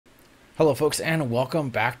Hello folks and welcome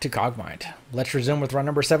back to Cogmind. Let's resume with run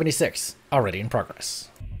number 76, already in progress.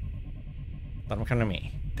 Let them come to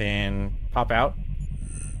me, then pop out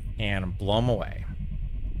and blow them away.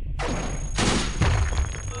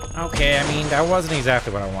 Okay, I mean, that wasn't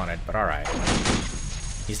exactly what I wanted, but alright.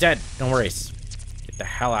 He's dead, no worries. Get the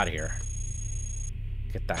hell out of here.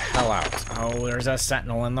 Get the hell out. Oh, there's a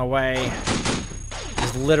sentinel in the way.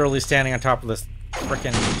 He's literally standing on top of this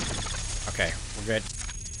frickin'... Okay, we're good.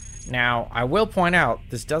 Now, I will point out,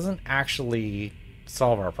 this doesn't actually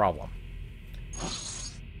solve our problem.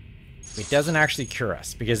 It doesn't actually cure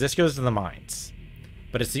us, because this goes to the mines.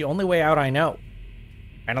 But it's the only way out I know.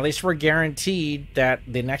 And at least we're guaranteed that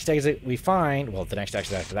the next exit we find, well, the next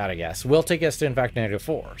exit after that, I guess, will take us to, in fact,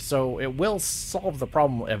 -4. So it will solve the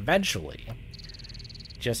problem eventually.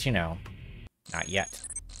 Just, you know, not yet.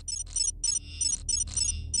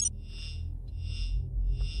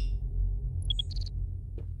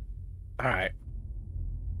 Alright.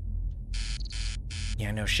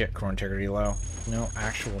 Yeah, no shit, core integrity low. No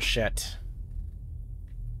actual shit.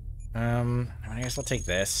 I guess I'll take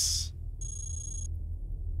this.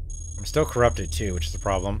 I'm still corrupted too, which is a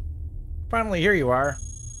problem. Finally, here you are.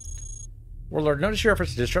 Warlord, notice your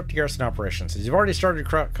efforts to disrupt the garrison operations. As you've already started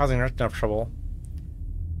causing enough trouble,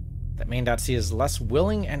 that main.c is less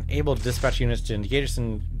willing and able to dispatch units to engage us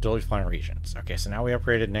in dully flying regions. Okay, so now we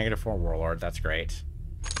upgraded -4 Warlord. That's great.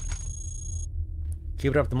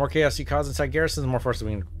 Keep it up. The more chaos you cause inside garrisons, the more forces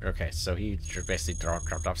we can... Okay, so he basically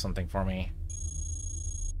dropped off something for me.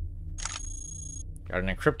 Got an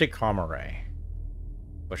encrypted comm array.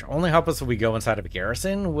 Which only helps us if we go inside of a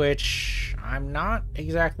garrison, which I'm not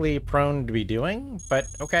exactly prone to be doing, but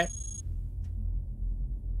okay.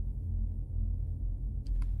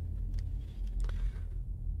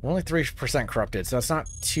 We're only 3% corrupted, so that's not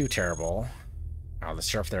too terrible. Oh, the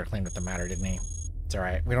sheriff there claimed up the matter, didn't he? It's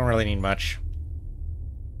alright. We don't really need much.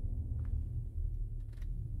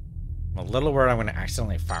 I'm a little worried I'm going to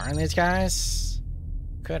accidentally fire on these guys.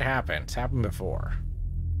 Could happen. It's happened before.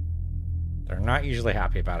 They're not usually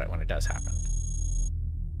happy about it when it does happen.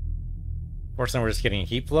 Fortunately, we're just getting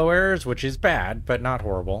heat flow errors, which is bad, but not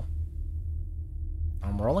horrible.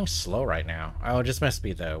 I'm rolling slow right now. Oh, it just must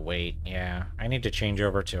be the weight. Yeah, I need to change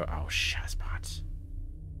over to... Oh, shit, spots.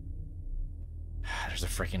 There's a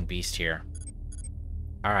freaking beast here.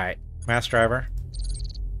 Alright, mass driver.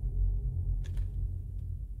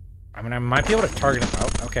 I mean, I might be able to target him. Oh,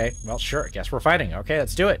 okay. Well, sure. Guess we're fighting. Okay,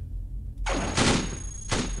 let's do it.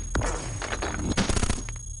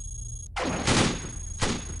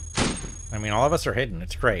 I mean, all of us are hidden.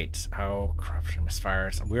 It's great. Oh, corruption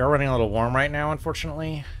misfires. We are running a little warm right now,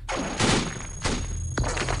 unfortunately.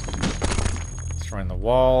 Destroying the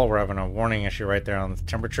wall. We're having a warning issue right there on the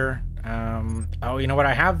temperature. Oh, you know what?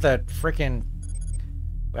 I have the freaking...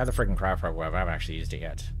 We have the freaking cryofrog web. I haven't actually used it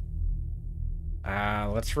yet.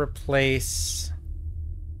 Let's replace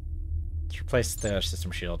the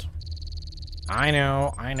system shield. I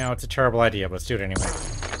know, it's a terrible idea, but let's do it anyway.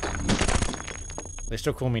 They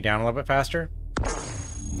still cool me down a little bit faster.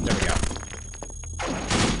 There we go.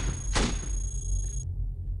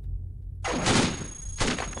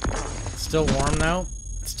 Still warm though.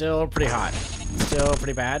 Still pretty hot. Still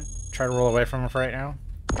pretty bad. Try to roll away from him for right now.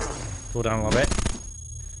 Cool down a little bit.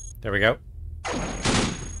 There we go.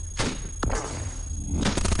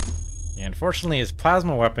 Unfortunately, his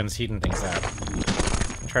plasma weapon's heating things up.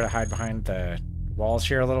 I'll try to hide behind the walls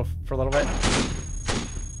here for a little bit.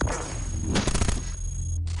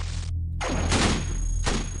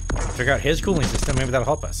 Figure out his cooling system, maybe that'll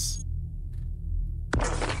help us.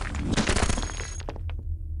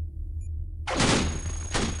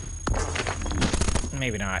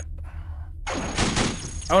 Maybe not.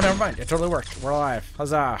 Oh, never mind. It totally worked. We're alive.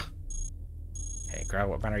 Huzzah. Okay, grab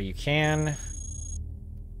what banner you can.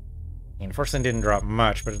 Unfortunately, didn't drop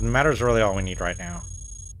much, but it matters really all we need right now.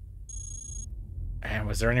 And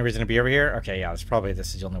was there any reason to be over here? Okay, yeah,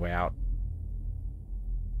 this is the only way out.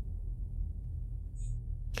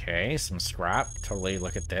 Okay, some scrap. Totally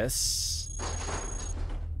look at this.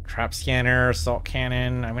 Trap scanner, assault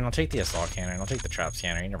cannon. I mean, I'll take the assault cannon. I'll take the trap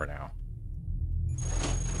scanner. You never know.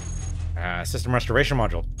 System restoration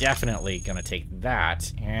module. Definitely gonna take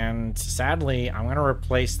that. And sadly, I'm gonna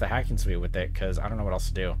replace the hacking suite with it because I don't know what else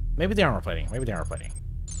to do. Maybe the armor plating. Maybe the armor plating.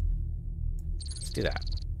 Let's do that.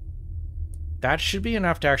 That should be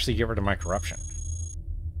enough to actually get rid of my corruption.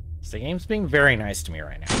 So the game's being very nice to me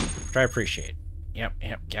right now, which I appreciate. Yep,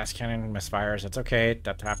 gas cannon misfires. It's okay.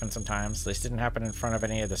 That happens sometimes. At least it didn't happen in front of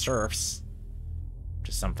any of the serfs. Which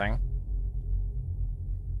is something.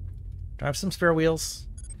 Do I have some spare wheels?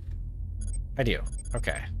 I do.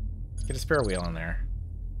 Okay. Get a spare wheel in there.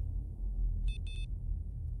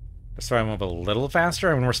 Just so I move a little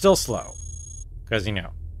faster. I mean, we're still slow. Because, you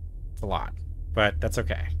know, it's a lot. But that's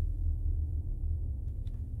okay.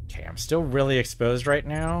 Okay, I'm still really exposed right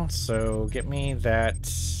now, so get me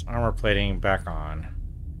that armor plating back on.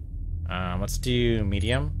 Let's do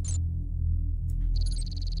medium.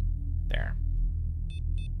 There.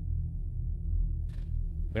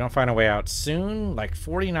 We don't find a way out soon. Like,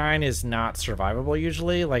 49 is not survivable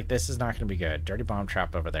usually. Like, this is not going to be good. Dirty bomb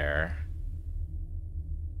trap over there.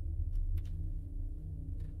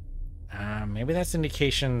 Maybe that's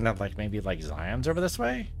indication that, like, maybe, like, Zion's over this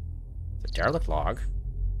way? It's a derelict log.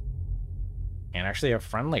 And actually a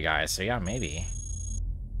friendly guy, so yeah, maybe.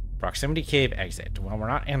 Proximity cave exit. Well, we're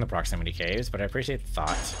not in the proximity caves, but I appreciate the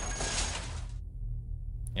thought.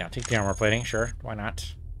 Yeah, take the armor plating, sure. Why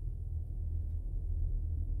not?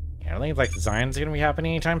 Yeah, I don't think, like, Zion's gonna be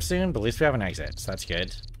happening anytime soon, but at least we have an exit, so that's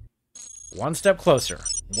good. One step closer.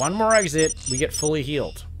 One more exit, we get fully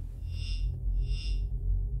healed.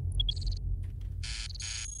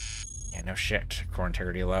 Yeah, no shit. Core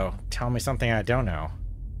integrity low. Tell me something I don't know.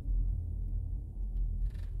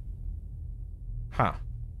 Huh.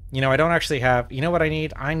 You know, I don't actually have... You know what I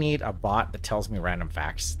need? I need a bot that tells me random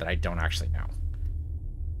facts that I don't actually know.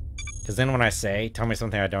 Because then when I say, tell me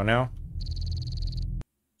something I don't know...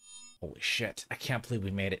 Holy shit. I can't believe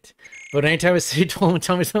we made it. But anytime I say, tell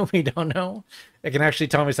me something we don't know, it can actually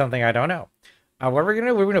tell me something I don't know. What we're going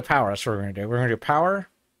to do? We're going to do power. That's what we're going to do. We're going to do power.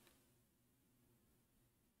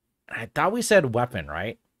 I thought we said weapon,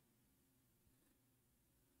 right?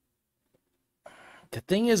 The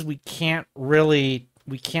thing is, we can't really...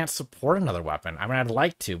 We can't support another weapon. I mean, I'd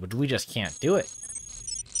like to, but we just can't do it.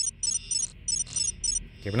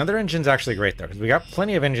 Okay, but another engine's actually great, though, because we got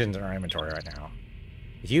plenty of engines in our inventory right now.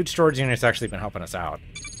 The huge storage unit's actually been helping us out.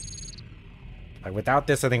 Like, without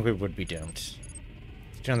this, I think we would be doomed.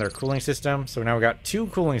 Let's do another cooling system. So now we got 2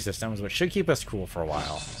 cooling systems, which should keep us cool for a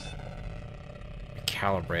while. A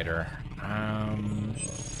calibrator.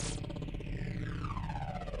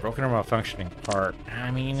 Broken or malfunctioning part. I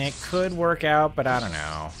mean, it could work out, but I don't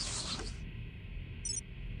know.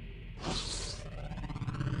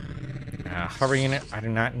 Hover unit, I do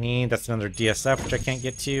not need. That's another DSF, which I can't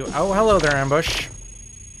get to. Oh, hello there, ambush.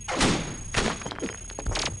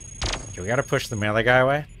 Okay, we gotta push the melee guy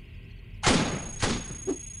away.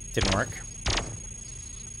 Didn't work.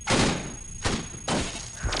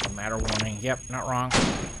 Matter warning. Yep, not wrong.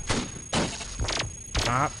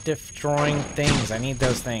 Stop destroying things. I need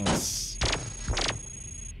those things.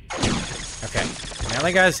 Okay.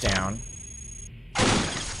 Melee guy's down.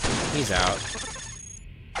 He's out.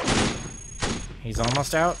 He's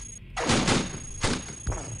almost out.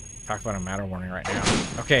 Talk about a matter warning right now.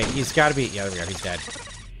 Okay, he's got to be... Yeah, there we go. He's dead.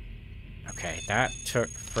 Okay, that took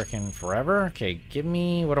frickin' forever. Okay, give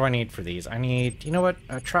me... What do I need for these? I need... You know what?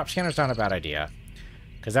 A trap scanner's not a bad idea.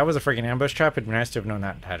 Because that was a freaking ambush trap. It'd be nice to have known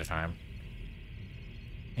that ahead of time.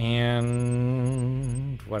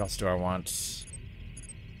 And what else do I want?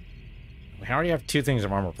 We already have 2 things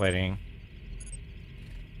of armor plating.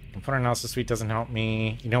 Component analysis suite doesn't help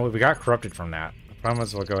me. You know what? We got corrupted from that. The problem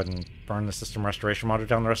is we'll go ahead and burn the system restoration module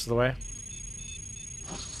down the rest of the way.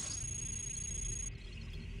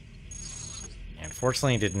 And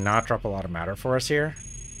fortunately, it did not drop a lot of matter for us here.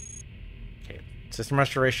 Okay, system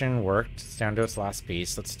restoration worked. It's down to its last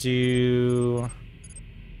piece. Let's do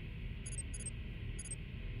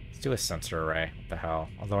a sensor array. What the hell?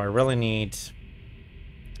 Although I really need...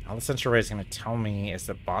 All the sensor array is going to tell me is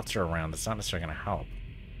that bots are around. That's not necessarily going to help.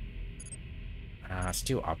 Let's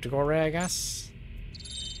do optical array, I guess.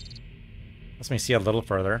 Lets me see a little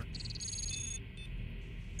further.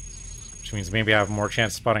 Which means maybe I have more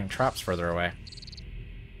chance of spotting traps further away.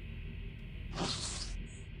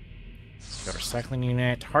 Got a recycling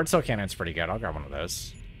unit. Hard cell cannon's pretty good. I'll grab one of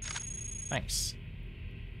those. Thanks.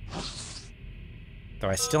 Though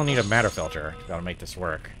I still need a matter filter to be able to make this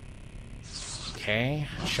work. Okay,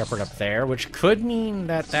 shepherd up there, which could mean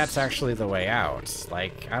that that's actually the way out.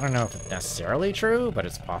 Like, I don't know if it's necessarily true, but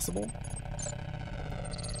it's possible.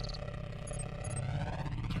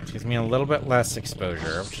 It gives me a little bit less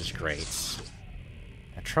exposure, which is great.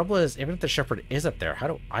 The trouble is, even if the shepherd is up there, how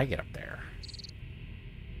do I get up there?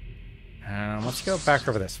 Let's go back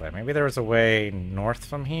over this way. Maybe there was a way north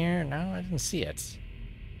from here? No, I didn't see it.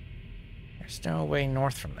 There's no way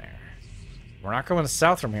north from there. We're not going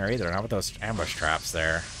south from here either, not with those ambush traps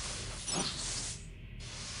there.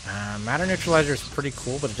 Matter neutralizer is pretty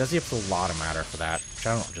cool, but it does give a lot of matter for that, which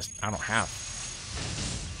I don't have.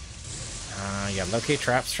 Yeah, locate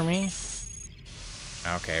traps for me.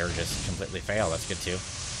 Okay, or just completely fail. That's good too.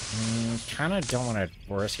 Kind of don't want to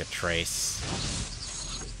risk a trace.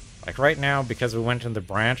 Like right now, because we went to the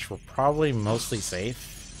branch, we're probably mostly safe.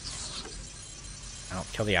 Oh,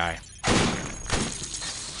 kill the eye.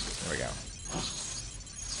 There we go.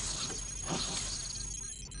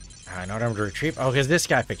 I know what I'm to retrieve. Oh, because this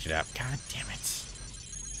guy picked it up. God damn it.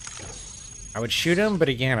 I would shoot him, but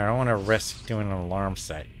again, I don't want to risk doing an alarm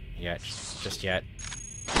set yet. Just yet.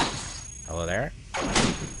 Hello there.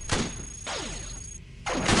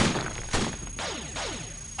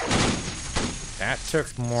 That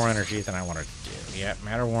took more energy than I wanted to do. Yeah,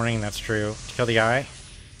 matter warning, that's true. Kill the eye.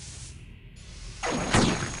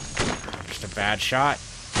 Just a bad shot.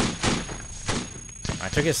 I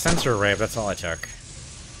took his sensor array, but that's all I took.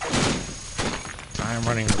 I'm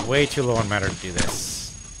running way too low on matter to do this.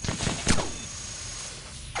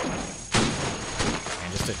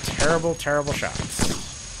 And just a terrible, terrible shot.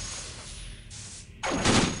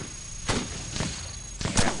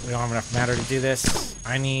 Yeah, we don't have enough matter to do this.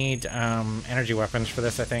 I need energy weapons for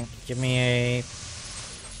this, I think. Give me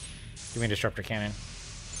a disruptor cannon.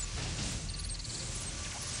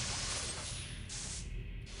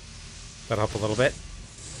 That'll help a little bit.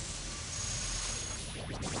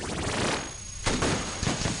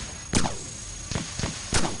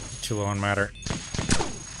 Too low on matter.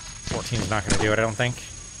 14's not going to do it, I don't think.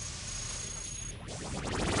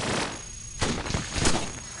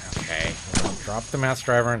 Okay, we'll drop the mass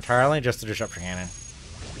driver entirely, just the disruptor cannon.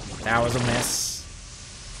 That was a miss.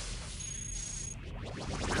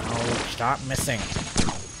 Oh, stop missing.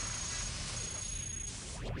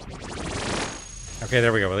 Okay,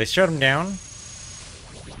 there we go. Well, they shut him down.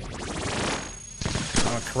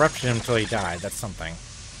 Oh, corrupted him until he died. That's something.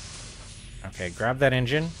 Okay, grab that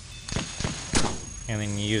engine. And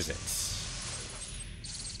then use it.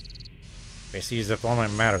 Basically use up all my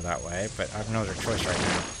matter that way, but I have no other choice right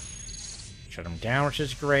now. Shut him down, which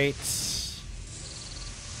is great.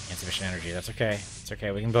 Insufficient energy, that's okay. It's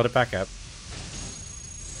okay, we can build it back up.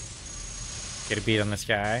 Get a beat on this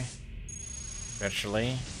guy.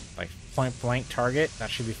 Eventually. Like, point blank target, that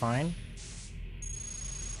should be fine.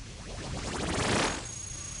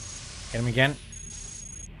 Hit him again.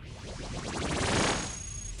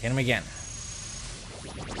 Hit him again.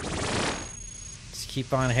 Just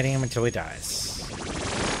keep on hitting him until he dies.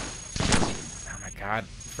 Oh my god.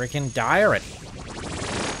 Freaking die already.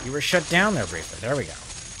 You were shut down there briefly. There we go.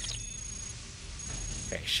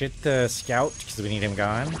 Okay, shoot the scout, because we need him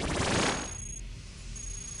gone.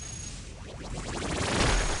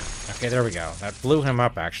 Okay, there we go. That blew him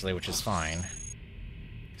up, actually, which is fine.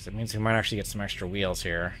 Because it means we might actually get some extra wheels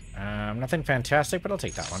here. Nothing fantastic, but I'll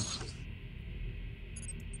take that one.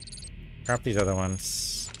 Drop these other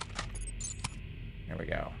ones. There we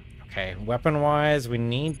go. Okay, weapon-wise, we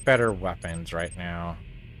need better weapons right now.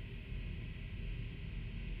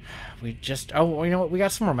 We just... Oh, you know what? We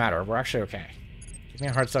got some more matter. We're actually okay. Give me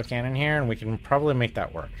a hard cell cannon here, and we can probably make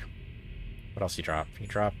that work. What else he dropped? He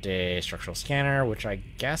dropped a structural scanner, which I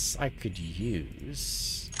guess I could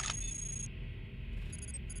use.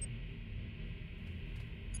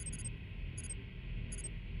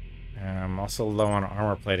 I'm also low on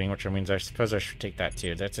armor plating, which means I suppose I should take that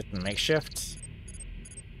too. That's it, makeshift.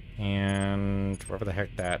 And wherever the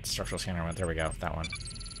heck that structural scanner went. There we go, that one.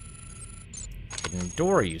 Hidden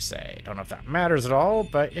door, you say? Don't know if that matters at all,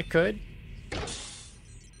 but it could.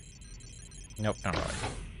 Nope, not really.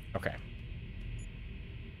 Okay.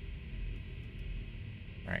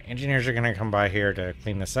 Alright, engineers are gonna come by here to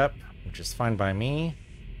clean this up, which is fine by me.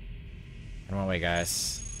 Out of my way,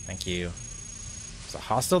 guys. Thank you. There's a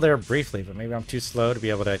hostile there briefly, but maybe I'm too slow to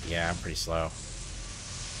be able to... Yeah, I'm pretty slow.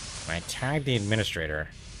 When I tag the administrator,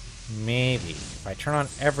 maybe, if I turn on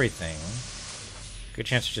everything, good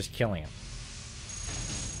chance of just killing him.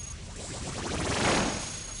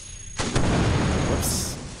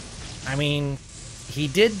 Whoops. I mean, he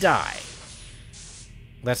did die.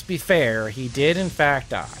 Let's be fair, he did in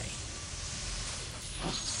fact die.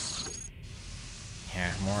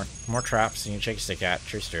 Yeah, more traps than you can shake a stick at.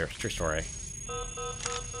 True story.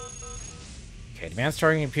 Okay, advanced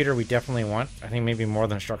targeting computer we definitely want. I think maybe more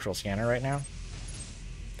than a structural scanner right now.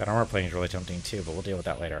 That armor plating is really tempting too, but we'll deal with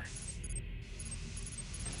that later.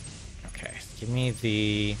 Okay, give me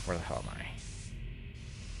the... Where the hell am I?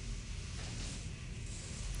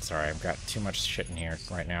 Sorry, I've got too much shit in here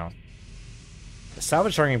right now. The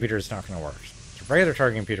salvage targeting computer is not going to work. The regular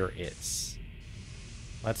targeting computer is.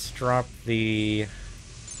 Let's drop the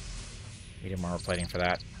medium armor plating for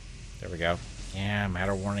that. There we go. Yeah,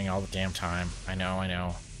 matter warning all the damn time. I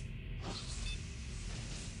know.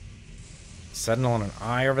 Sentinel and an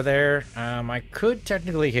eye over there. I could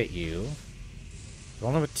technically hit you. But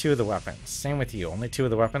only with 2 of the weapons. Same with you. Only 2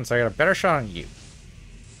 of the weapons, so I got a better shot on you.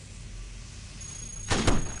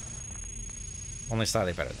 Only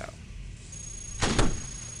slightly better, though.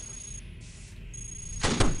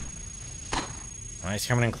 Well, he's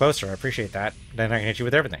coming in closer. I appreciate that. Then I can hit you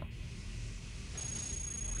with everything.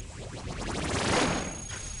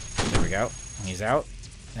 There we go. He's out.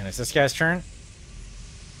 And it's this guy's turn.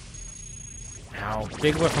 Ow.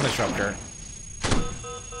 Big whiff from the disruptor.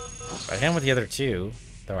 I hit him with the other two.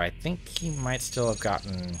 Though I think he might still have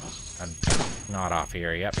gotten a knot off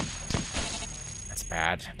here. Yep. That's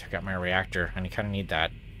bad. Took out my reactor. And you kind of need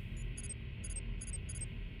that.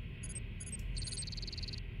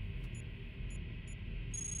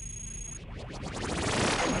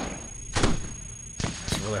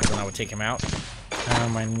 Really hoping that would take him out.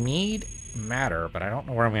 I need matter, but I don't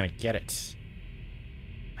know where I'm going to get it.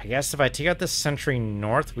 I guess if I take out this sentry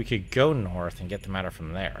north, we could go north and get the matter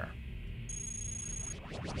from there.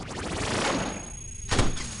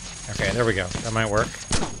 Okay, there we go. That might work.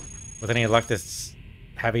 With any luck, this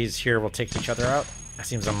heavies here will take each other out. That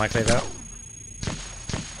seems unlikely, though.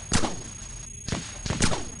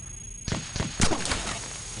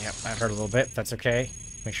 Yep, that hurt a little bit. That's okay.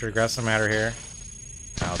 Make sure to grab some matter here.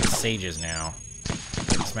 Oh, the sages now.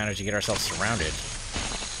 Just managed to get ourselves surrounded.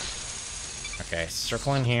 Okay,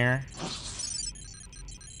 circle in here.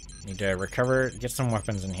 Need to recover, get some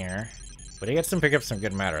weapons in here. But he gets some pick up some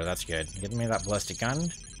good matter, that's good. Give me that ballistic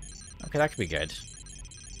gun. Okay, that could be good.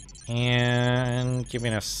 And give me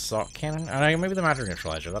an assault cannon. Oh, maybe the matter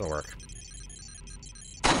neutralizer, that'll work.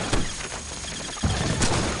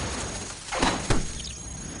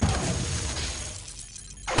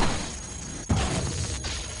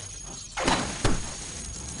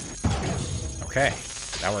 Okay,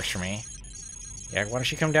 that works for me. Yeah, why don't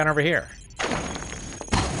you come down over here?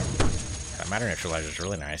 That matter neutralizer is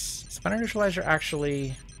really nice. Is the matter neutralizer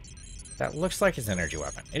actually... That looks like it's an energy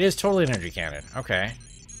weapon. It is totally an energy cannon. Okay.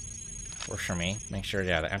 Works for me. Make sure,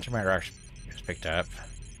 yeah, the antimatter actually is picked up.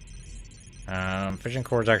 Fission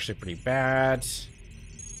core is actually pretty bad.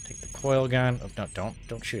 Take the coil gun. Oh, no,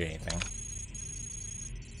 don't shoot anything.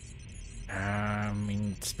 I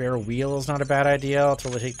mean, spare wheel is not a bad idea. I'll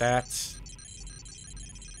totally take that.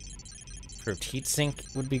 Improved heat sink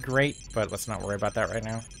would be great, but let's not worry about that right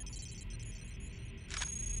now.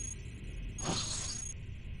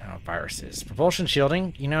 Oh, viruses. Propulsion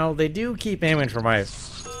shielding. You know, they do keep aiming for my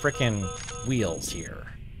frickin' wheels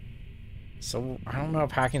here. So, I don't know if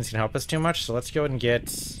hacking's gonna help us too much, so let's go ahead and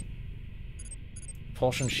get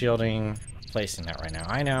propulsion shielding, replacing that right now.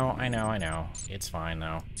 I know. It's fine,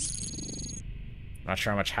 though. Not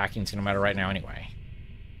sure how much hacking's gonna matter right now anyway.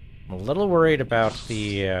 I'm a little worried about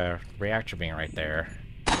the reactor being right there.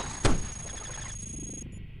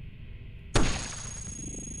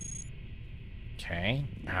 Okay.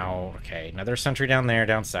 Ow. Okay. Another sentry down there,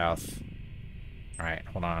 down south. Alright,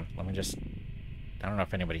 hold on. Let me just... I don't know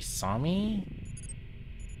if anybody saw me.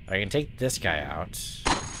 I can take this guy out.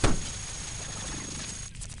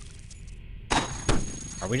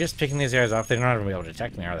 Are we just picking these guys off? They're not going to be able to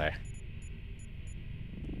detect me, are they?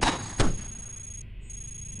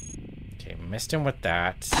 Okay, missed him with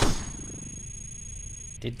that.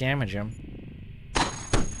 Did damage him.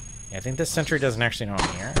 Yeah, I think this sentry doesn't actually know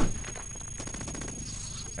I'm here.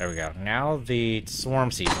 There we go. Now the swarm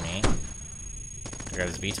sees me. I got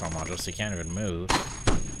his VTOL module, so he can't even move.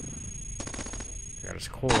 I got his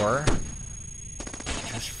core.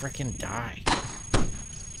 Just freaking die.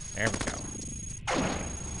 There we go.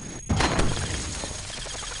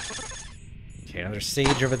 Okay, another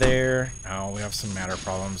sage over there. Oh, we have some matter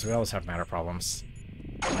problems. We always have matter problems.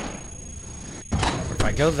 But if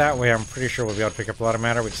I go that way, I'm pretty sure we'll be able to pick up a lot of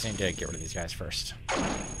matter. We just need to get rid of these guys first.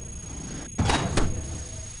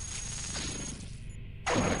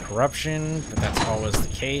 Corruption, but that's always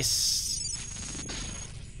the case.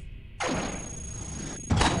 Come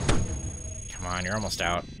on, you're almost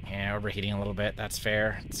out. Yeah, overheating a little bit. That's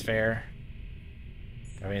fair. It's fair.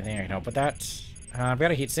 Do you have anything I can help with that? I've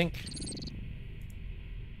got a heat sink.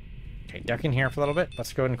 Okay, duck in here for a little bit.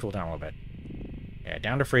 Let's go ahead and cool down a little bit. Yeah,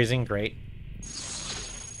 down to freezing. Great.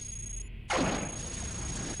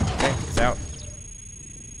 Okay, he's out.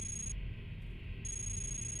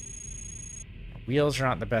 Wheels are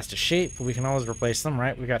not in the best of shape, but we can always replace them,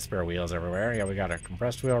 right? We got spare wheels everywhere. Yeah, we got a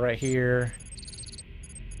compressed wheel right here.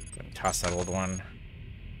 Go ahead and toss that old one.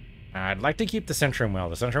 I'd like to keep the centering wheel.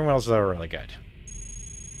 The centering wheels are really good.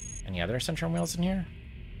 Any other centering wheels in here?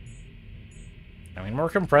 I mean, more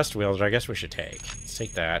compressed wheels, I guess we should take. Let's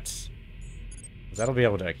take that. That'll be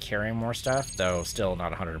able to carry more stuff, though still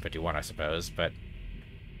not 151, I suppose, but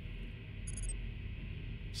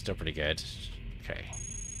still pretty good. Okay.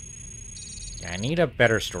 Yeah, I need a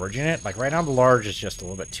better storage unit. Like, right now the large is just a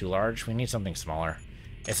little bit too large. We need something smaller.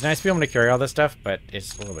 It's nice to be able to carry all this stuff, but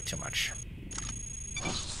it's a little bit too much.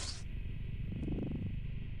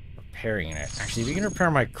 Repair unit. Actually, if you can repair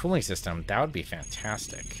my cooling system, that would be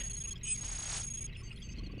fantastic.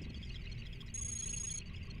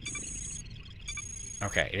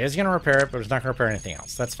 Okay, it is going to repair it, but it's not going to repair anything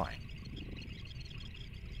else. That's fine.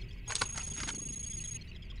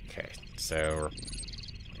 Okay, so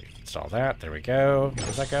install that. There we go. Where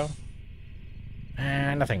does that go?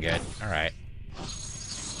 Nothing good. Alright.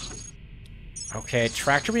 Okay,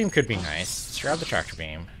 tractor beam could be nice. Let's grab the tractor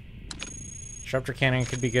beam. Disruptor cannon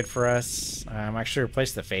could be good for us. Actually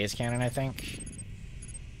replace the phase cannon, I think.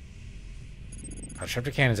 Oh,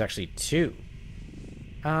 disruptor cannon is actually 2.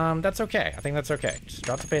 That's okay. I think that's okay. Just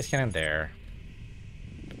drop the phase cannon there.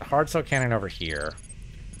 Put the hard cell cannon over here.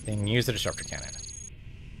 Then use the disruptor cannon.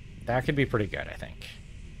 That could be pretty good, I think.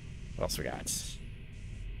 What else we got?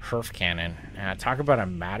 Perf cannon. Talk about a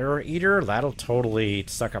matter eater. That'll totally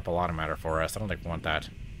suck up a lot of matter for us. I don't think we want that.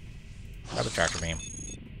 Grab the tractor beam.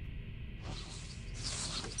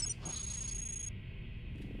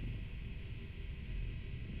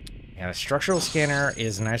 Yeah, the structural scanner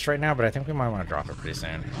is nice right now, but I think we might want to drop it pretty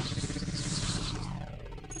soon.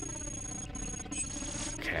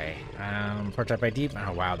 Okay. Prototype ID.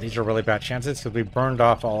 Oh, wow. These are really bad chances because we burned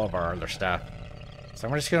off all of our other stuff. So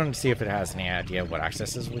I'm just going to see if it has any idea what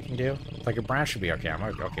accesses we can do. Like a branch should be okay. I'm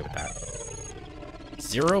okay with that.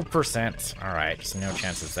 0%. Alright, just no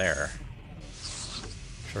chances there.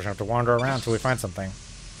 Sure, we're going to have to wander around until we find something.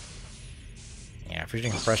 Yeah, fusion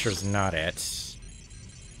compressor is not it.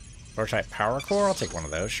 Prototype power core? I'll take one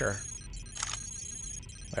of those, sure.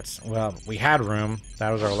 That's, well, we had room. That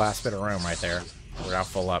was our last bit of room right there. We're now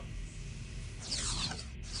full up.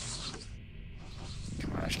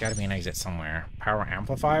 Come on, there's got to be an exit somewhere. Power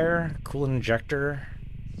amplifier, coolant injector.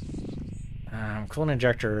 Coolant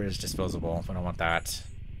injector is disposable. We don't want that.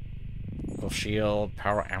 Full shield,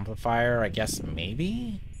 power amplifier. I guess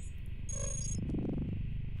maybe.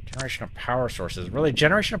 Generation of power sources. Really,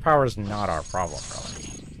 generation of power is not our problem, really.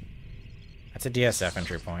 That's a DSF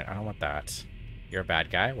entry point. I don't want that. You're a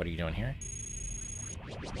bad guy. What are you doing here?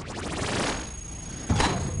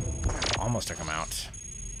 Almost took him out.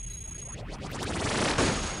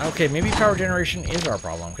 Okay, maybe power generation is our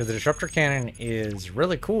problem, because the disruptor cannon is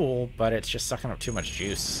really cool, but it's just sucking up too much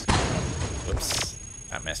juice. Whoops.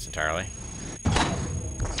 That missed entirely.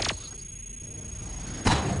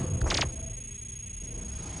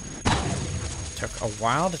 Took a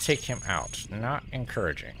while to take him out. Not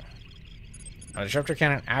encouraging. Now, the disruptor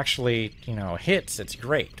cannon actually, you know, hits, it's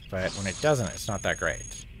great, but when it doesn't, it's not that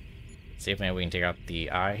great. See if maybe we can take out the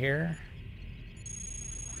eye here.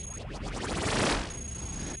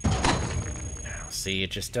 See,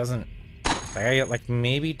 it just doesn't... I get like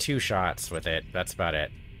maybe 2 shots with it. That's about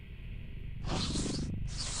it.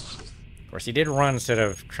 Of course, he did run instead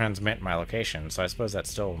of transmit my location, so I suppose that's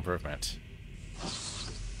still improvement.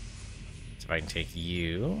 So if I can take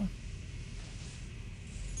you...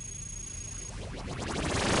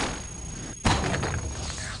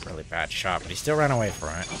 Really bad shot, but he still ran away from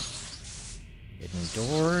it. Hidden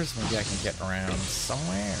doors. Maybe I can get around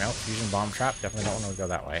somewhere. Nope, fusion bomb trap. Definitely don't want to go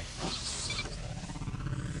that way.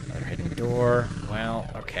 Another hidden door. Well,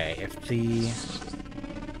 okay. If the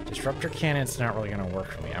disruptor cannon's not really going to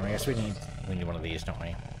work for me. I mean, I guess we need one of these, don't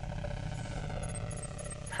we?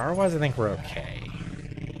 Power-wise, I think we're okay.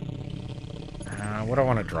 What do I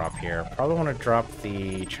want to drop here? Probably want to drop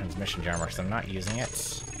the transmission jammer because I'm not using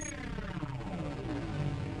it.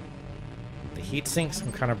 The heat sinks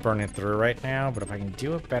I'm kind of burning through right now, but if I can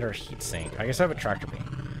do a better heat sink, I guess I have a tractor beam.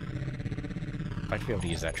 I'd like to be able to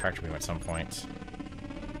use that tractor beam at some point.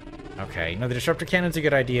 Okay, no, the disruptor cannon's a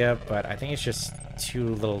good idea, but I think it's just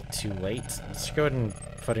too late. Let's go ahead and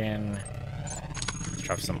put in... Let's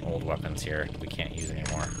drop some old weapons here we can't use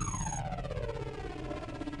anymore.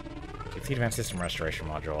 Get the advanced system restoration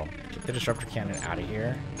module. Get the disruptor cannon out of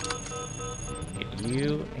here. Get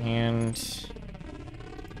you and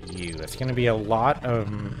you. It's going to be a lot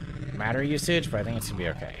of matter usage, but I think it's going to be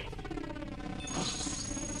okay.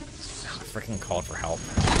 Oh, freaking called for help.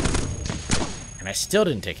 And I still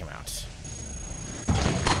didn't take him out.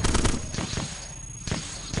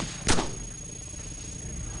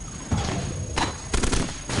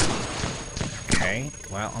 Okay,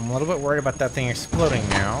 well, I'm a little bit worried about that thing exploding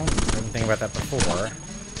now. I didn't think about that before.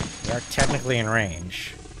 We are technically in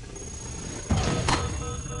range.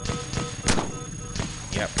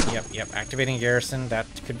 Yep. Activating garrison. That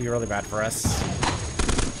could be really bad for us.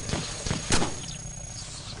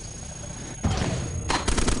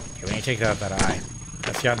 Okay, we need to take out that eye.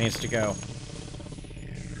 That scout needs to go.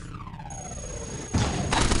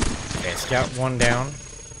 Okay, scout 1 down.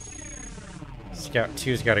 Scout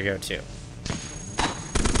 2's gotta go too.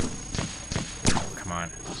 Oh, come on.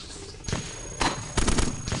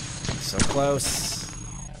 So close.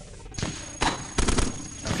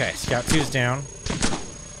 Okay, Scout 2's down.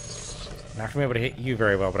 Not gonna be able to hit you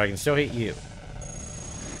very well, but I can still hit you.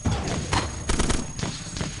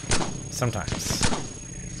 Sometimes.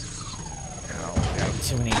 Oh, got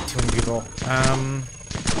too many people.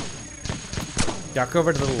 Duck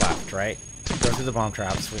over to the left, right? Go through the bomb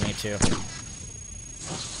traps. We need to.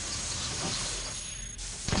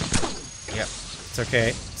 Yep, it's okay.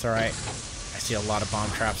 It's all right. I see a lot of bomb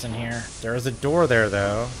traps in here. There is a door there,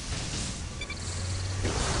 though,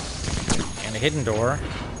 and a hidden door.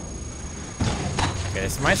 Okay,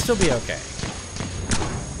 this might still be okay.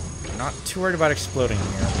 I'm not too worried about exploding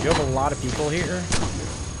here. We do have a lot of people here.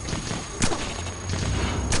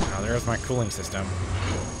 Oh, there's my cooling system.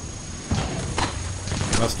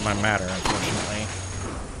 Most of my matter, unfortunately.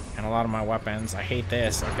 And a lot of my weapons. I hate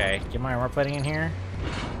this. Okay, get my armor plating in here.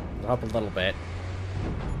 It'll help a little bit.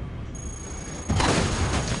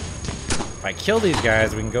 If I kill these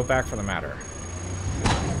guys, we can go back for the matter.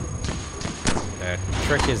 The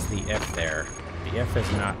trick is the if there. The if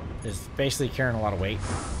is basically carrying a lot of weight.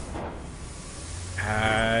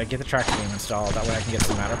 Get the tractor beam installed. That way I can get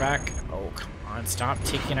some matter back. Oh, come on. Stop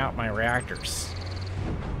taking out my reactors.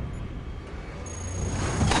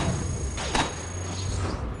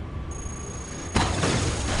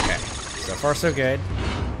 Okay. So far, so good.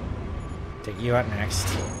 Take you out next.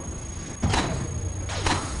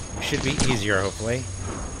 It should be easier, hopefully.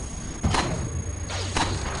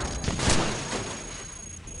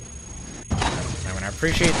 I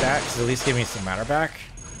appreciate that, because at least give me some matter back.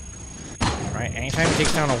 Right, anytime he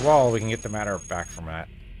takes down a wall, we can get the matter back from that.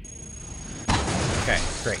 Okay,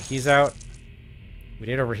 great. He's out. We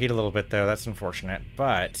did overheat a little bit, though. That's unfortunate.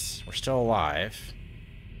 But we're still alive.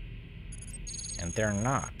 And they're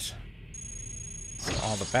not. So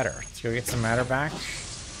all the better. Let's go get some matter back.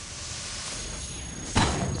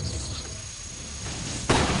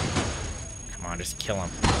 Come on, just kill him.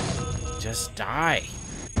 Just die.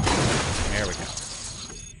 There we go.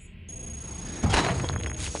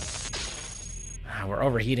 We're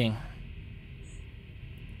overheating.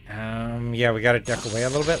 Yeah, we gotta duck away a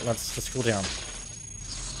little bit. Let's cool down.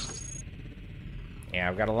 Yeah,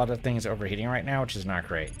 I've got a lot of things overheating right now, which is not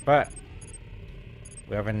great. But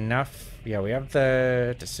we have enough. Yeah, we have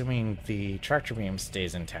the. Assuming the tractor beam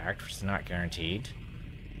stays intact, which is not guaranteed.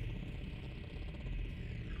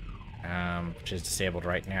 Which is disabled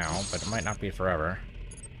right now, but it might not be forever.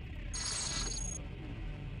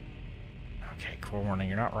 Okay, core warning.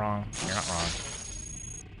 You're not wrong. You're not wrong.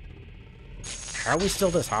 How are we still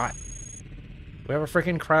this hot? We have a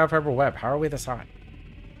freaking cryofiber web. How are we this hot?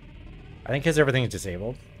 I think because everything's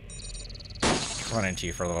disabled. I'll run into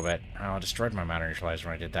you for a little bit. Oh, I destroyed my matter neutralizer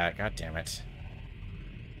when I did that. God damn it.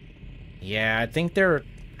 Yeah, I think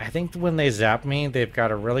when they zap me, they've got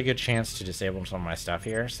a really good chance to disable some of my stuff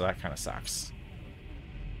here, so that kind of sucks.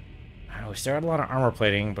 Oh, we still had a lot of armor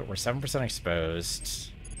plating, but we're 7% exposed.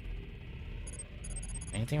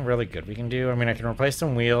 Anything really good we can do? I mean, I can replace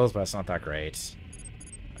some wheels, but that's not that great.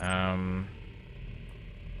 I've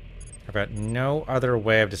got no other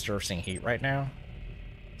way of dispersing heat right now.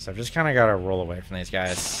 So I've just kind of got to roll away from these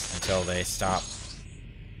guys until they stop.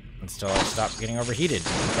 Until I stop getting overheated.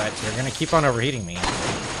 But they're going to keep on overheating me.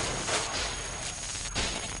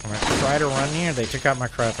 I'm going to try to run here. They took out my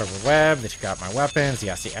cryofiber web. They took out my weapons.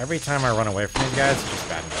 Yeah, see, every time I run away from these guys, it's just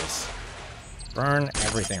bad news. Burn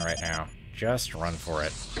everything right now. Just run for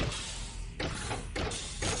it.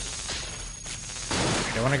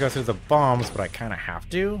 I don't want to go through the bombs, but I kind of have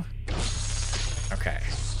to. Okay.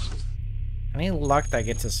 Any luck that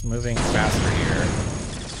gets us moving faster here?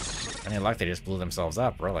 Any luck they just blew themselves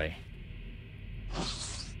up, really.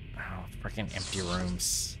 Oh, freaking empty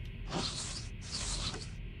rooms.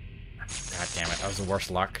 God damn it, that was the worst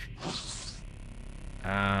luck.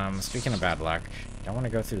 Speaking of bad luck, don't want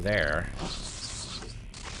to go through there.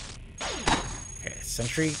 Okay,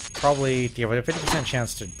 sentry probably, yeah, with a 50%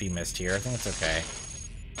 chance to be missed here. I think it's okay.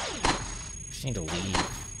 Just need to leave.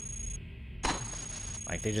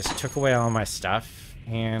 Like, they just took away all my stuff,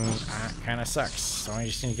 and that kind of sucks. So I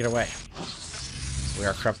just need to get away. We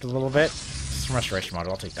are corrupted a little bit. This is from restoration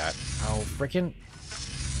model, I'll take that. Oh, freaking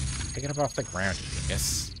pick it up off the ground, you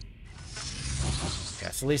dingus. Okay,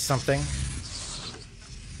 that's at least something.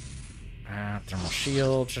 Thermal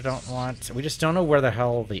shield, which I don't want. We just don't know where the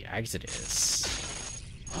hell the exit is.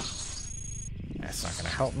 That's not going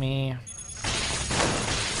to help me.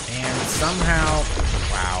 And somehow...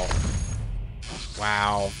 Wow.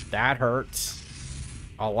 Wow, that hurts.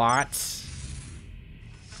 A lot.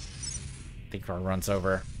 think our run's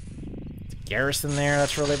over. The garrison there,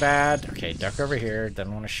 that's really bad. Okay, duck over here.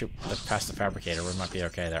 Doesn't want to shoot past the fabricator. We might be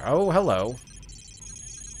okay there. Oh, hello.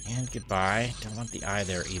 And goodbye. Don't want the eye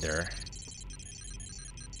there either.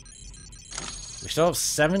 We still have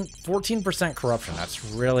 14% corruption. That's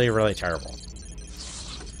really, really terrible.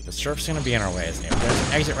 The surf's gonna be in our way, isn't it? There's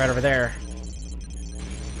an exit right over there.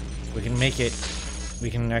 We can make it. We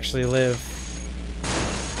can actually live.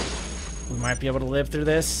 We might be able to live through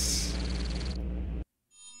this.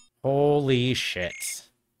 Holy shit.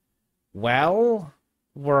 Well,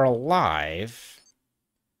 we're alive.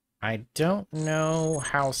 I don't know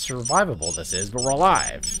how survivable this is, but we're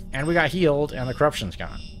alive. And we got healed, and the corruption's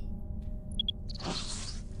gone.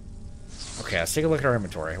 Okay, let's take a look at our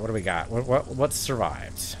inventory. What do we got? What's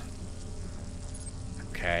survived?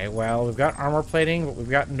 Okay, well, we've got armor plating, but we've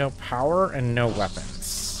got no power and no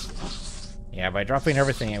weapons. Yeah, by dropping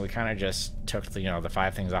everything in, we kind of just took the, the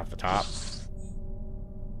 5 things off the top.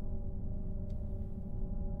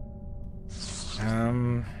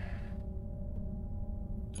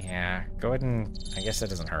 Yeah, go ahead and... I guess that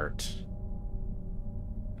doesn't hurt.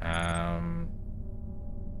 I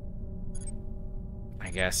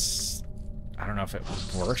guess... I don't know if it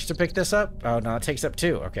works to pick this up. Oh, no, it takes up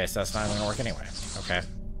 2. Okay, so that's not even gonna work anyway. Okay.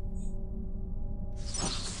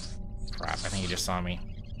 Crap, I think he just saw me.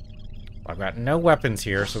 Well, I've got no weapons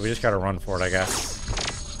here, so we just gotta run for it, I guess.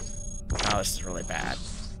 Oh, this is really bad.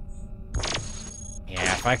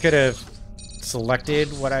 Yeah, if I could have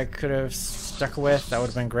selected what I could have stuck with, that would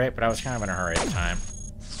have been great, but I was kind of in a hurry at the time.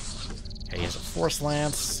 Okay, he has a force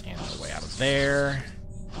lance, and the way out of there.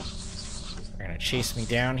 They're gonna chase me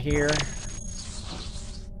down here.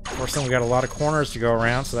 Fortunately, we got a lot of corners to go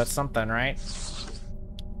around, so that's something, right?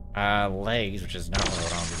 Legs, which is not really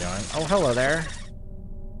what I'm doing. Oh, hello there.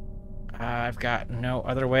 I've got no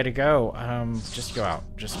other way to go. Just go out.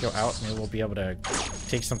 Just go out, and we'll be able to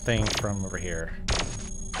take something from over here.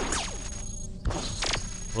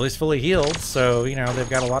 Well, he's fully healed, so, they've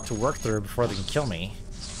got a lot to work through before they can kill me.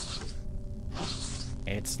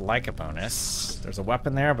 It's like a bonus. There's a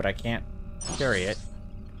weapon there, but I can't carry it.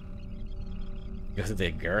 Go through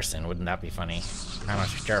the garrison, wouldn't that be funny? How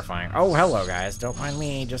much terrifying. Oh, hello, guys. Don't mind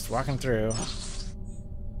me, just walking through.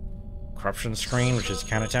 Corruption screen, which is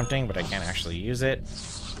kind of tempting, but I can't actually use it.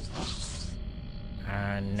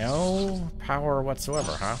 No power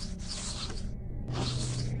whatsoever, huh?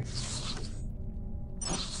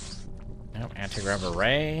 Nope, anti-grav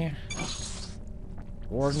array.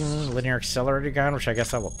 Warden, linear accelerator gun, which I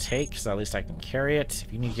guess I will take, so at least I can carry it.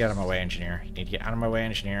 If you need to get out of my way, engineer. You need to get out of my way,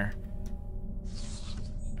 engineer.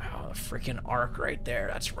 Oh, the freaking arc right there.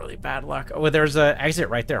 That's really bad luck. Oh, there's an exit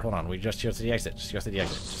right there. Hold on, we just go to the exit. Just go to the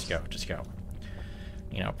exit. Just go.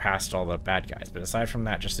 Past all the bad guys. But aside from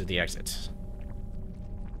that, just do the exit.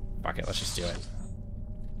 Fuck it, let's just do it.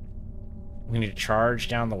 We need to charge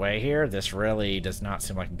down the way here. This really does not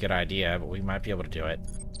seem like a good idea, but we might be able to do it.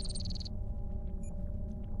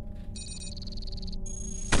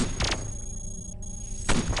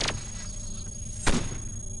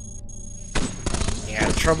 Yeah,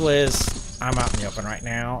 the trouble is, I'm out in the open right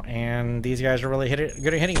now, and these guys are really good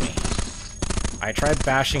at hitting me. I tried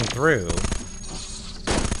bashing through,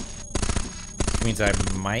 which means I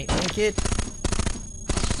might make it.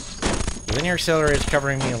 The linear accelerator is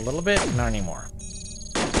covering me a little bit, not anymore.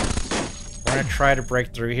 We're gonna try to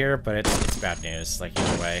break through here, but it's bad news, like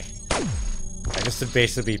either way. I guess it'd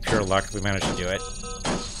basically be pure luck if we manage to do it.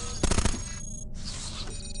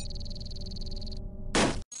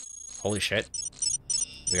 Holy shit.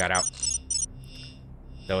 We got out.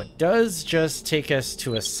 Though it does just take us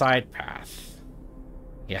to a side path.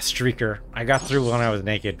 Yeah, streaker. I got through when I was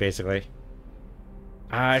naked, basically.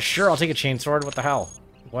 Sure, I'll take a chainsword. What the hell?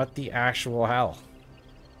 What the actual hell?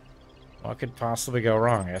 What could possibly go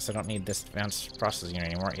wrong? I guess I don't need this advanced processing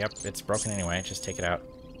unit anymore. Yep, it's broken anyway. Just take it out.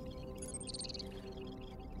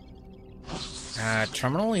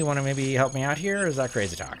 Terminal, you want to maybe help me out here, or is that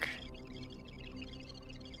crazy talk?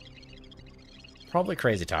 Probably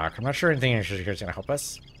crazy talk. I'm not sure anything in here is going to help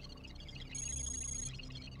us.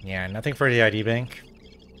 Yeah, nothing for the ID bank.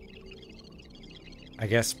 I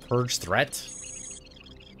guess purge threat?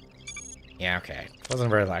 Yeah, okay. Wasn't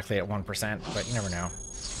very likely at 1%, but you never know.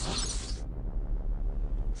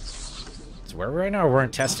 So where are we right now? We're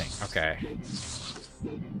in testing. Okay.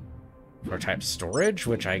 Prototype storage,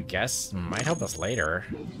 which I guess might help us later.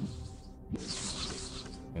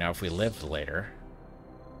 If we lived later.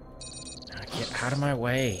 Get out of my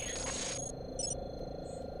way.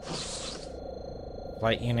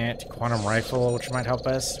 Light unit, quantum rifle, which might help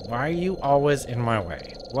us. Why are you always in my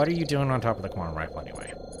way? What are you doing on top of the quantum rifle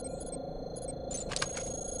anyway?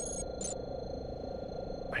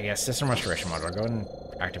 Yeah, system restoration module. I'll go ahead and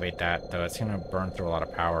activate that, though it's going to burn through a lot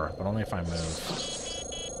of power, but only if I move.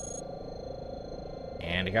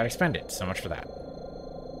 And it got expended. So much for that.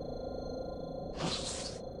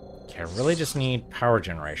 Okay, I really just need power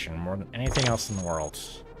generation more than anything else in the world.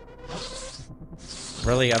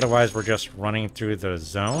 Really, otherwise we're just running through the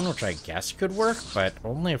zone, which I guess could work, but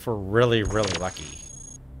only if we're really, really lucky.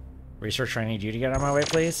 Researcher, I need you to get out of my way,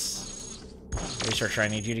 please. Researcher, I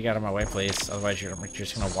need you to get out of my way, please. Otherwise, you're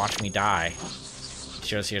just gonna watch me die. You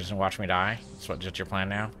sure you're just gonna watch me die? That's your plan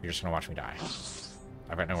now? You're just gonna watch me die.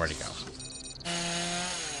 I've got nowhere to go.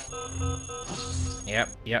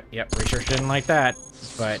 Yep. Researcher didn't like that,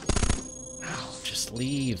 but... Oh, just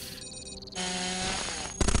leave.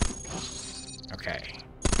 Okay.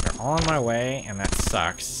 They're all on my way, and that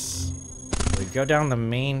sucks. We go down the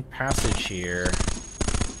main passage here.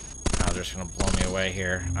 Oh, they're just gonna blow me away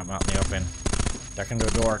here. I'm out in the open. Duck into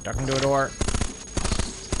a door. Duck into a door.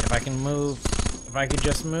 If I can move. If I could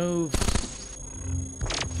just move.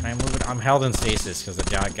 Can I move it? I'm held in stasis because the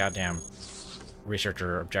goddamn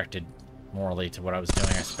researcher objected morally to what I was doing,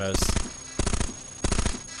 I suppose.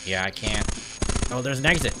 Yeah, I can't. Oh, there's an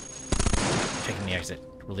exit. I'm taking the exit.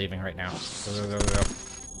 We're leaving right now. Go.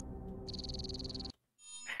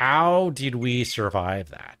 How did we survive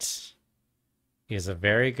that? Is a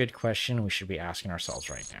very good question we should be asking ourselves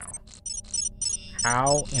right now.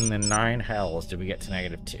 How in the 9 hells did we get to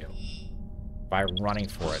 -2? By running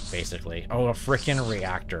for it, basically. Oh, a frickin'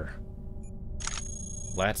 reactor.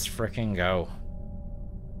 Let's frickin' go.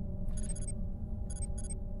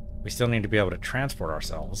 We still need to be able to transport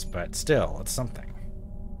ourselves, but still, it's something.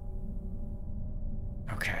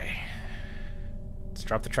 Okay. Let's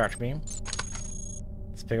drop the tractor beam.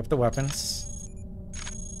 Let's pick up the weapons.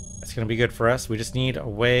 That's gonna be good for us. We just need a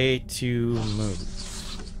way to move.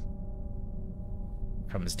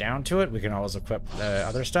 Comes down to it, we can always equip the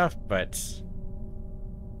other stuff, but...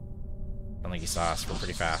 I don't think he saw us. We're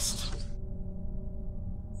pretty fast.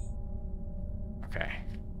 Okay.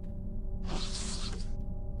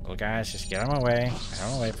 Little guys, just get out of my way. Get out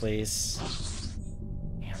of my way, please.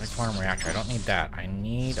 Yeah, the quantum reactor. I don't need that. I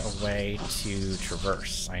need a way to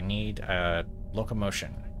traverse. I need a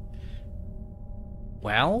locomotion.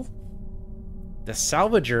 Well, the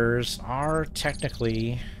salvagers are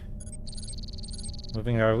technically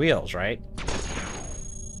moving our wheels, right?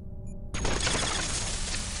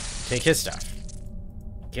 Take his stuff.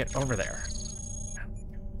 Get over there.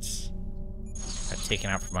 Got taken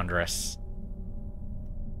out from under us.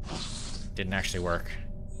 Didn't actually work.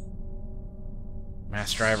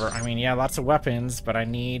 Mass driver. I mean, yeah, lots of weapons, but I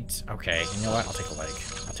need... Okay, you know what? I'll take a leg.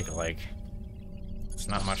 I'll take a leg. It's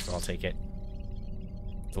not much, but I'll take it.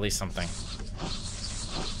 It's at least something.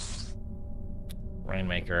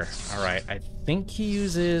 Rainmaker. Alright, I think he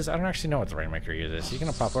uses... I don't actually know what the Rainmaker uses. He's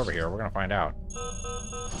gonna pop over here. We're gonna find out.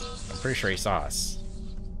 I'm pretty sure he saw us.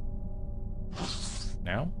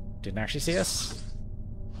 No? Didn't actually see us?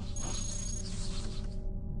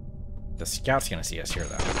 The scout's gonna see us here,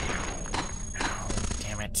 though. Oh,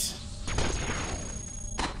 damn it.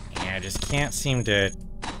 Yeah, I just can't seem to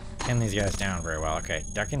pin these guys down very well. Okay,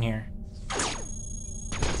 duck in here.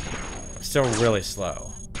 I'm still really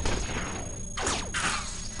slow.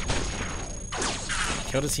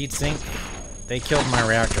 Killed his heatsink. They killed my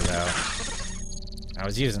reactor, though. I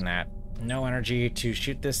was using that. No energy to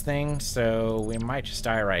shoot this thing, so we might just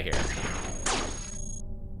die right here.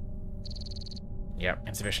 Yep,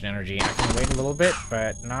 insufficient energy. I can wait a little bit,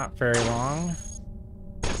 but not very long.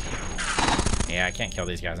 Yeah, I can't kill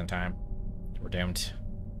these guys in time. We're doomed.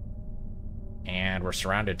 And we're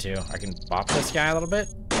surrounded, too. I can bop this guy a little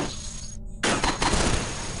bit.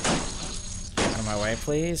 Out of my way,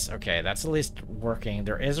 please. Okay, that's at least working.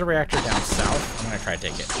 There is a reactor down south. I'm gonna try to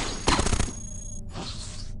take it.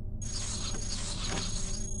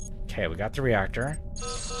 Okay, we got the reactor.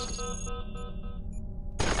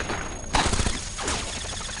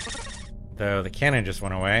 Though the cannon just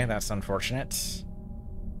went away. That's unfortunate.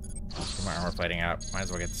 Get my armor plating out. Might as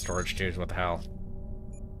well get the storage tubes. What the hell?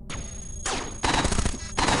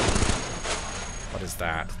 What is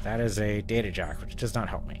that? That is a data jack, which does not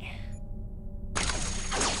help me.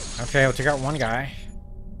 Okay, we'll take out one guy.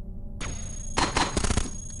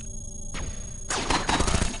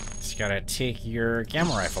 Just gotta take your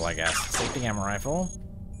gamma rifle, I guess. Let's take the gamma rifle.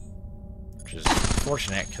 Which is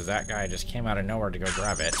fortunate, because that guy just came out of nowhere to go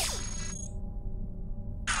grab it.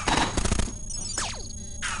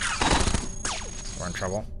 We're in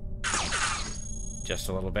trouble. Just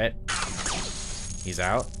a little bit. He's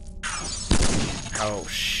out. Oh,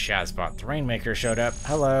 Shazbot. The Rainmaker showed up.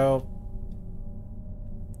 Hello.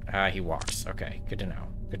 He walks. Okay, good to know.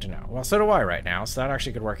 Good to know. Well, so do I right now, so that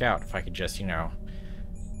actually could work out if I could just, you know,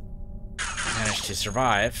 manage to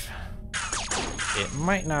survive. It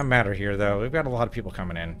might not matter here, though. We've got a lot of people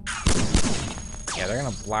coming in. Yeah, they're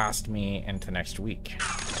gonna blast me into next week.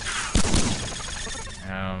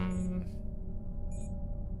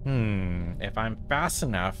 If I'm fast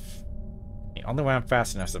enough... The only way I'm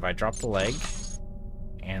fast enough is if I drop the leg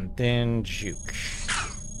and then juke.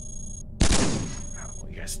 Oh,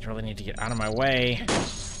 you guys really need to get out of my way.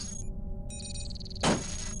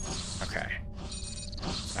 Okay.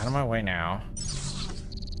 Out of my way now.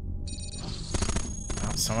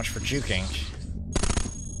 Oh, so much for juking.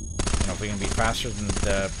 I don't know if we can be faster than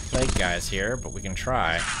the plague guys here, but we can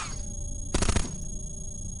try.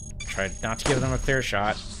 Try not to give them a clear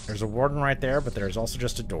shot. There's a warden right there, but there's also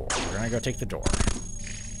just a door. We're gonna go take the door.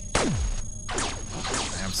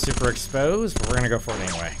 I'm super exposed, but we're gonna go for it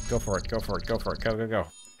anyway. Go for it, go for it, go for it, go, go, go.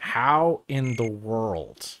 How in the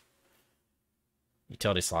world?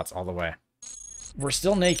 Utility slots all the way. We're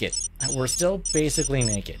still naked. We're still basically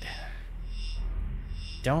naked.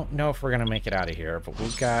 Don't know if we're gonna make it out of here, but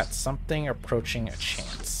we've got something approaching a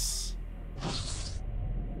chance.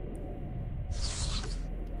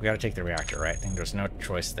 We gotta take the reactor, right? I think there's no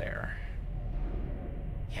choice there.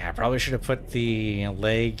 Yeah, I probably should have put the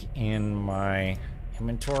leg in my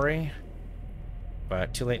inventory.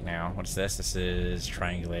 But too late now. What's this? This is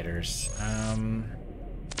triangulators.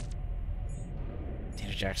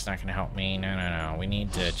 Data jack's not gonna help me. No, no, no. We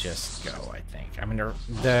need to just go, I think. I mean,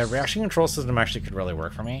 the reaction control system actually could really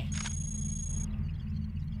work for me.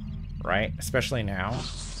 Right? Especially now.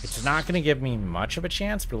 It's not gonna give me much of a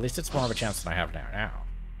chance, but at least it's more of a chance than I have now.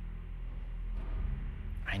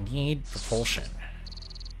 I need propulsion.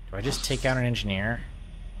 Do I just take out an engineer?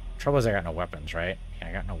 Trouble is I got no weapons, right? Yeah,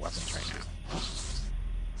 I got no weapons right now.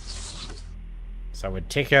 So I would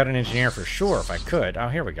take out an engineer for sure if I could. Oh,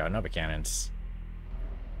 here we go. Nova cannons.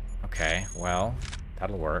 Okay, well,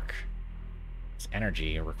 that'll work. It's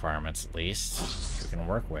energy requirements, at least, we can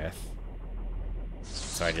work with.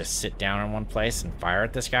 So I just sit down in one place and fire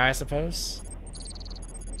at this guy, I suppose?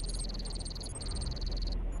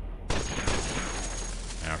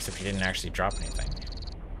 No, except he didn't actually drop anything.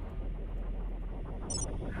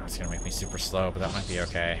 Oh, it's gonna make me super slow, but that might be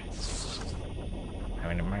okay. I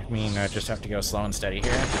mean, it might mean I just have to go slow and steady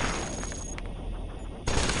here.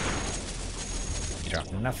 He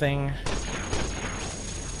dropped nothing.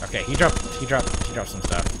 Okay, he dropped some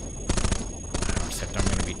stuff. Oh, except I'm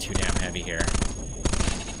gonna be too damn heavy here.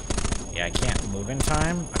 Yeah, I can't move in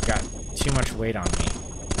time. I've got too much weight on me.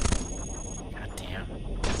 God damn.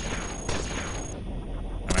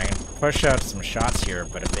 And I can push out some shots here,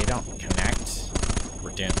 but if they don't connect,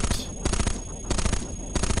 we're doomed.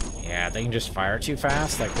 Yeah, they can just fire too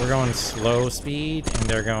fast. Like, we're going slow speed, and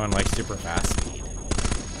they're going, like, super fast speed.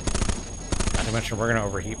 Not to mention, we're going to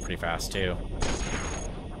overheat pretty fast, too.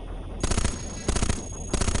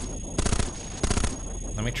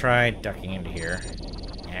 Let me try ducking into here.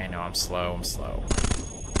 Yeah, I know, I'm slow,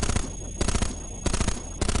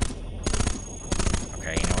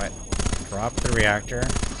 Okay, you know what? Drop the reactor.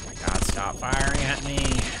 Oh my god, stop firing at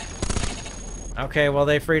me. Okay, well,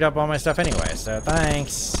 they freed up all my stuff anyway, so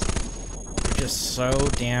thanks. There's just so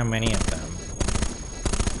damn many of them.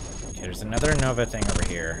 Okay, there's another Nova thing over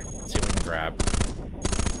here. Let's see if we can grab.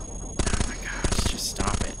 Oh my gosh, just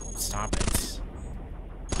stop it. Stop it.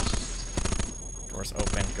 Door's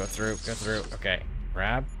open. Go through. Go through. Okay,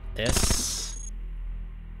 grab this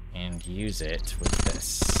and use it with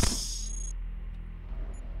this.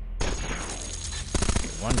 Okay,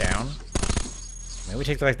 one down. Maybe we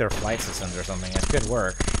take, like, their flight systems or something. That's good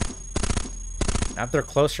work. Now that they're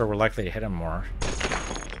closer, we're likely to hit them more.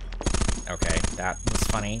 Okay, that was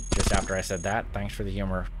funny. Just after I said that. Thanks for the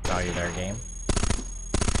humor value there, game.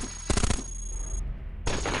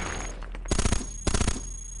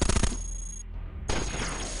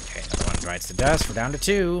 Okay, another one bites the dust. We're down to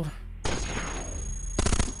 2. I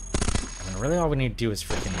mean, really all we need to do is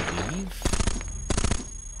freaking leave.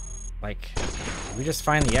 Like, we just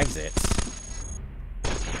find the exit.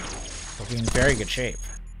 We'll be in very good shape.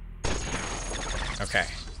 Okay,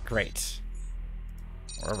 great.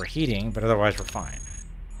 We're overheating, but otherwise we're fine.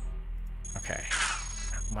 Okay.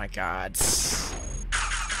 Oh my god.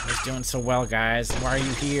 I was doing so well, guys. Why are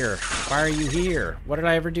you here? Why are you here? What did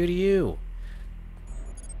I ever do to you?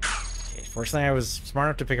 Okay, fortunately I was smart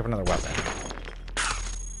enough to pick up another weapon.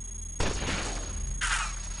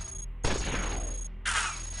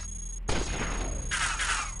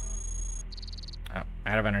 Oh,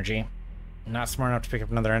 out of energy. I'm not smart enough to pick up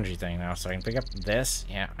another energy thing now, so I can pick up this.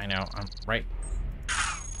 Yeah, I know. I'm right.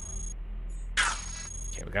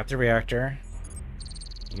 Okay, we got the reactor.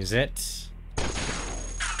 Use it.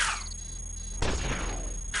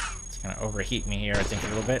 It's gonna overheat me here, I think, a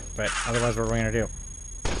little bit, but otherwise, what are we gonna do?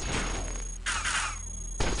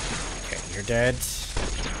 Okay, you're dead.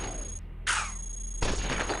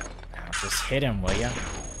 Now just hit him, will ya?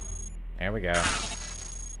 There we go.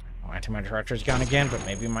 Oh, antimatter reactor's gone again, but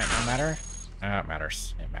maybe it might not matter. It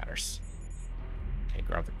matters. It matters. Okay,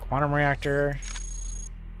 grab the quantum reactor.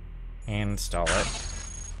 And install it.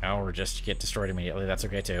 Oh, or just get destroyed immediately. That's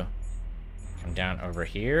okay, too. Come down over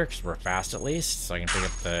here, because we're fast at least, so I can pick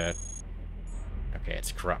up the... Okay,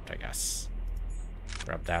 it's corrupt, I guess.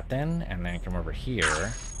 Grab that then, and then come over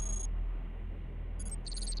here.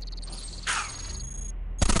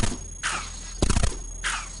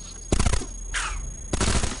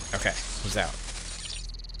 Okay, he's out.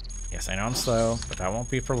 Yes, I know I'm slow, but that won't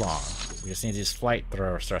be for long. We just need these flight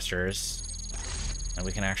thrusters, and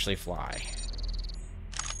we can actually fly.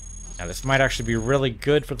 Now, this might actually be really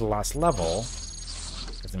good for the last level,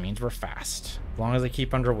 because it means we're fast. As long as they keep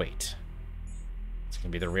underweight. It's going to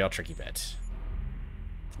be the real tricky bit.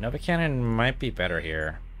 The Nova Cannon might be better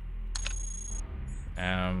here. What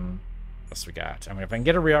else we got? I mean, if I can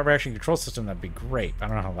get a reaction control system, that'd be great. I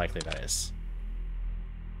don't know how likely that is.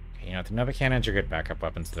 Okay, you know, the Nova Cannons are good backup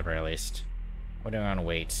weapons at the very least. What do I on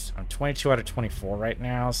weight? I'm 22 out of 24 right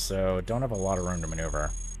now, so don't have a lot of room to maneuver.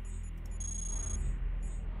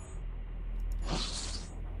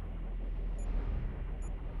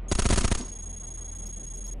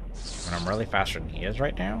 And I'm really faster than he is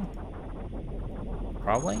right now?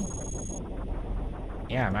 Probably?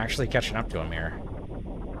 Yeah, I'm actually catching up to him here.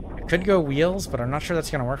 I could go wheels, but I'm not sure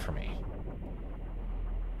that's going to work for me.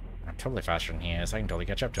 I'm totally faster than he is. I can totally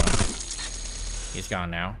catch up to him. He's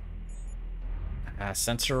gone now.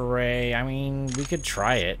 Sensor array, I mean, we could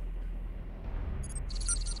try it.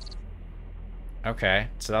 Okay,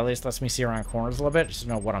 so that at least lets me see around corners a little bit, just to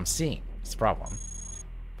know what I'm seeing. It's a problem.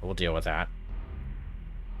 But we'll deal with that.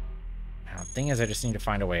 Now, the thing is, I just need to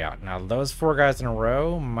find a way out. Now, those 4 guys in a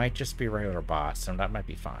row might just be regular bots, and that might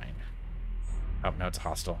be fine. Oh, no, it's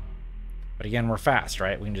hostile. But again, we're fast,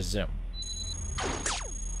 right? We can just zoom.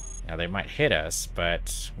 Now, they might hit us,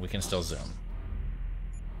 but we can still zoom.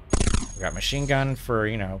 We got machine gun for,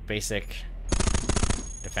 you know, basic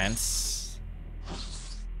defense.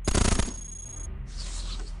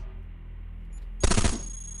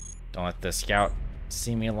 Don't let the scout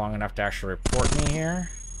see me long enough to actually report me here.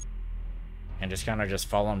 And just kind of just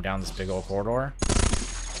follow him down this big old corridor.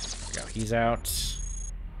 There we go. He's out.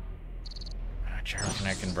 Gyro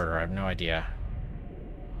Connect Converter. I have no idea.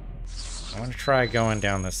 I want to try going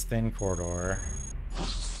down this thin corridor.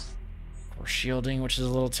 We're shielding, which is a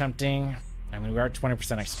little tempting. I mean, we are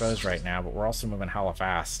 20% exposed right now, but we're also moving hella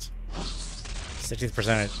fast.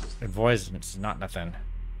 60% avoidance is not nothing.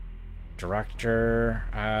 Director.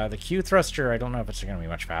 The Q thruster, I don't know if it's going to be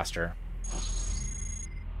much faster.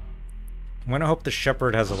 I'm going to hope the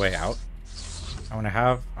Shepherd has a way out. I'm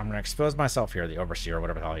going to expose myself here, the Overseer,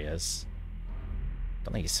 whatever the hell he is.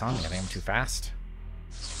 Don't think he saw me. I think I'm too fast.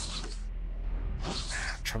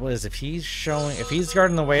 Trouble is, if he's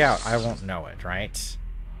guarding the way out, I won't know it, right?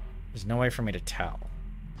 There's no way for me to tell.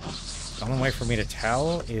 The only way for me to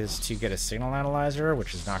tell is to get a signal analyzer,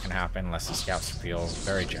 which is not going to happen unless the scouts feel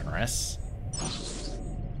very generous.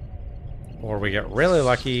 Or we get really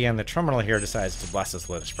lucky and the terminal here decides to bless us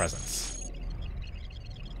with its presence.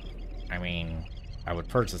 I mean, I would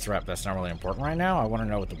purge the threat, but that's not really important right now. I want to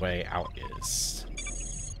know what the way out is.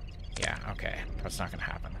 Yeah, okay. That's not going to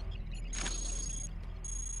happen.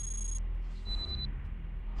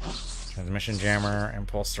 Transmission jammer,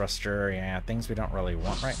 impulse thruster, yeah, things we don't really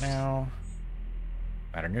want right now.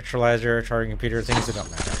 Matter neutralizer, targeting computer, things that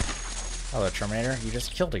don't matter. Hello, Terminator, you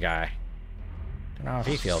just killed a guy. Don't know how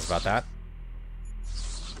he feels about that.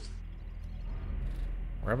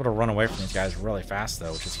 We're able to run away from these guys really fast,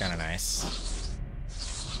 though, which is kind of nice.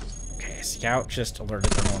 Okay, Scout just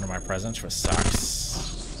alerted everyone to my presence, which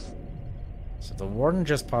sucks. So the Warden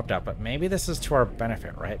just popped up, but maybe this is to our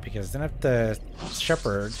benefit, right? Because then if the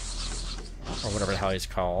Shepherd, or whatever the hell he's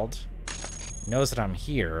called, knows that I'm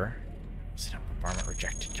here. Bombardment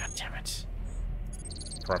rejected. God damn it.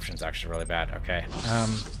 Corruption's actually really bad. Okay.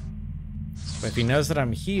 But if he knows that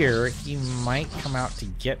I'm here, he might come out to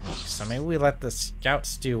get me. So maybe we let the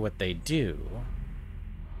scouts do what they do.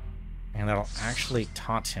 And that'll actually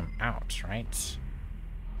taunt him out, right?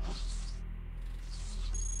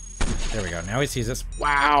 There we go. Now he sees us.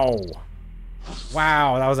 Wow!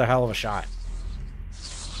 Wow, that was a hell of a shot.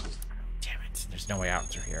 Damn it. There's no way out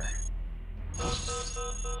through here.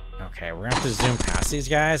 Okay, we're gonna have to zoom past these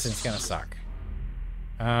guys, and it's gonna suck.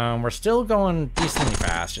 We're still going decently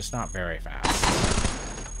fast, just not very fast.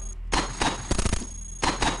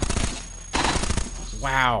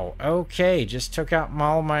 Wow. Okay, just took out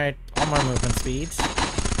all my movement speeds.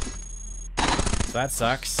 So that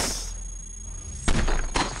sucks.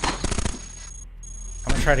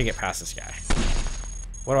 I'm gonna try to get past this guy.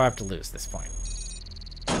 What do I have to lose at this point?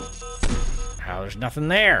 Oh, there's nothing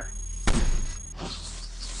there.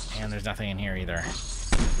 And there's nothing in here either.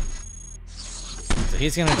 So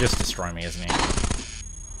he's gonna just destroy me, isn't he?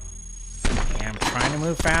 And I'm trying to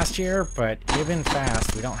move fast here, but even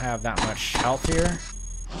fast, we don't have that much health here.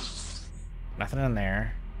 Nothing in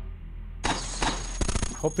there.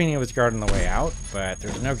 Hoping he was guarding the way out, but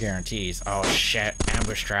there's no guarantees. Oh shit,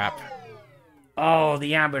 ambush trap. Oh,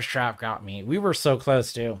 the ambush trap got me. We were so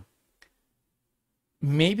close too.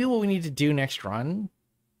 Maybe what we need to do next run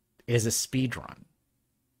is a speed run.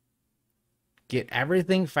 Get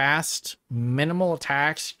everything fast, minimal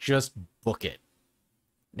attacks, just book it.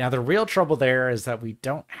 Now, the real trouble there is that we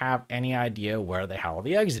don't have any idea where the hell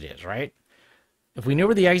the exit is, right? If we knew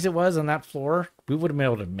where the exit was on that floor, we would have been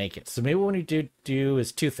able to make it. So maybe what we need to do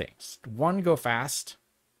is two things. One, go fast.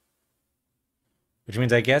 Which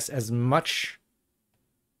means, I guess, as much...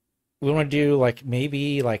 We want to do, like,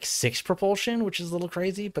 maybe, like, 6 propulsion, which is a little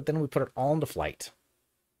crazy. But then we put it all into flight.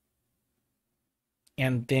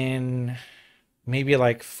 And then... maybe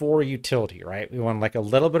like 4 utility, right? We want like a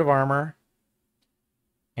little bit of armor.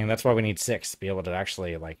 And that's why we need 6 to be able to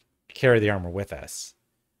actually like carry the armor with us.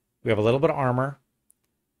 We have a little bit of armor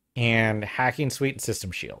and hacking suite and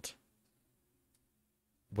system shield.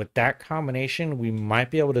 With that combination, we might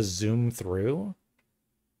be able to zoom through.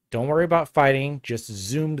 Don't worry about fighting. Just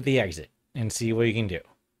zoom to the exit and see what you can do.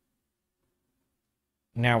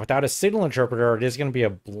 Now, without a signal interpreter, it is going to be a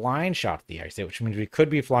blind shot at the exit, which means we could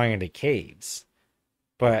be flying into caves.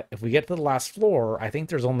 But if we get to the last floor, I think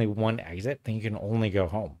there's only one exit. I think you can only go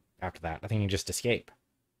home after that. I think you can just escape.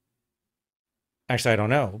 Actually, I don't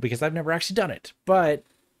know, because I've never actually done it. But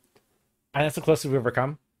that's the closest we've ever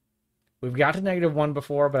come. We've got to -1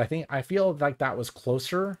 before, but I feel like that was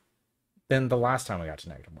closer than the last time we got to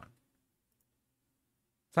 -1.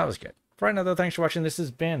 So that was good. For right now, though, thanks for watching. This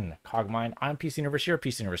has been Cogmind. I'm PC Universe, you're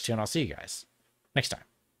PC Universe 2, and I'll see you guys next time.